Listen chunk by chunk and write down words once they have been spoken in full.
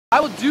I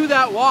will do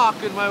that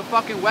walk in my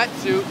fucking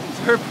wetsuit and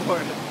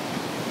surfboard.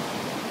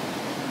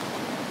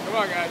 Come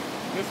on, guys.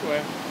 This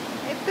way.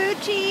 Hey,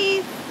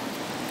 Poochies.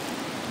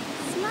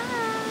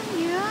 Smile.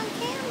 You're on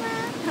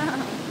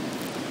camera.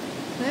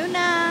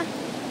 Luna.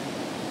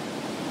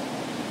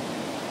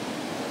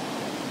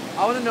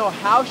 I want to know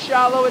how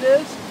shallow it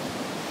is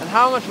and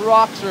how much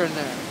rocks are in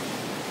there.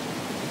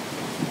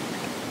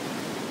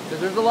 Because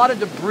there's a lot of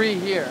debris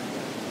here.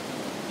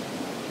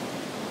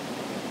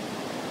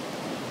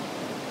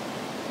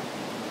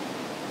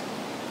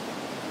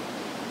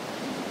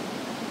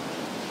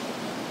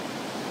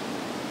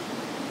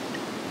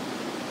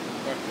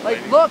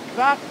 Like, look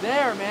back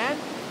there, man.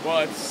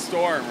 Well, it's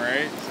storm,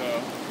 right?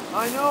 So.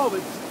 I know,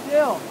 but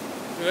still.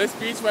 So this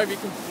beach might be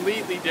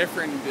completely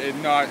different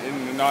in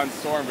the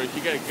non-storm, but if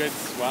you get a good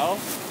swell,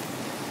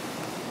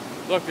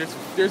 look,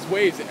 there's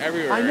waves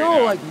everywhere. I know, right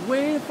now. like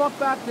way the fuck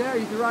back there.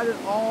 You can ride it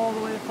all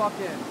the way the fuck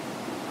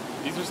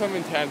in. These are some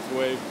intense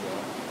waves,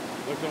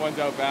 though. Look at the ones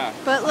out back.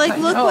 But like,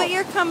 look what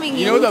you're coming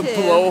into. You know the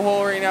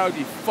blowhole right now would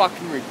be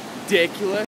fucking ridiculous.